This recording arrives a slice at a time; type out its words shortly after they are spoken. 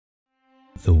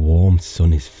The warm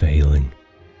sun is failing,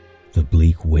 the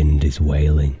bleak wind is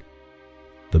wailing,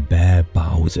 the bare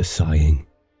boughs are sighing,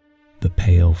 the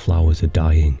pale flowers are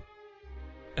dying,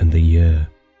 and the year,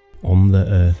 on the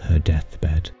earth her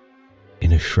deathbed,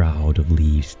 in a shroud of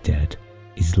leaves dead,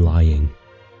 is lying.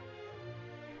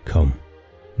 Come,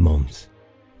 months,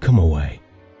 come away,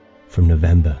 from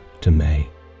November to May,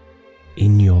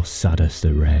 in your saddest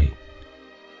array,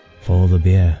 for the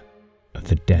bier of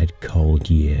the dead cold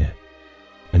year,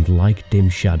 and like dim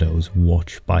shadows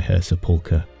watch by her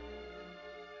sepulchre.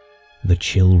 The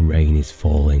chill rain is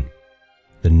falling,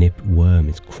 the nipt worm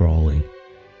is crawling,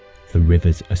 the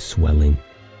rivers are swelling,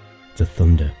 the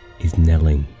thunder is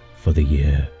knelling for the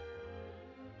year.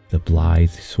 The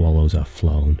blithe swallows are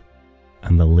flown,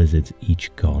 and the lizards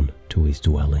each gone to his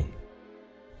dwelling.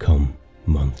 Come,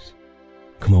 months,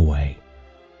 come away,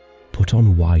 put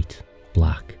on white,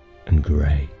 black and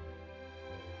grey.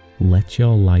 Let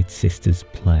your light sisters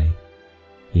play,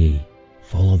 ye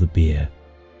follow the bier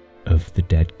of the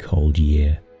dead cold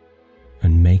year,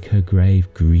 and make her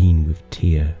grave green with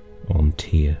tear on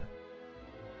tear.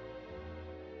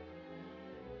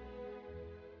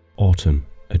 Autumn,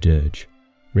 a Dirge,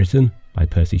 written by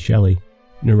Percy Shelley,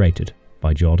 narrated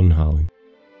by Jordan Harling.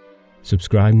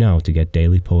 Subscribe now to get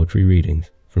daily poetry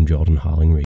readings from Jordan Harling Reads.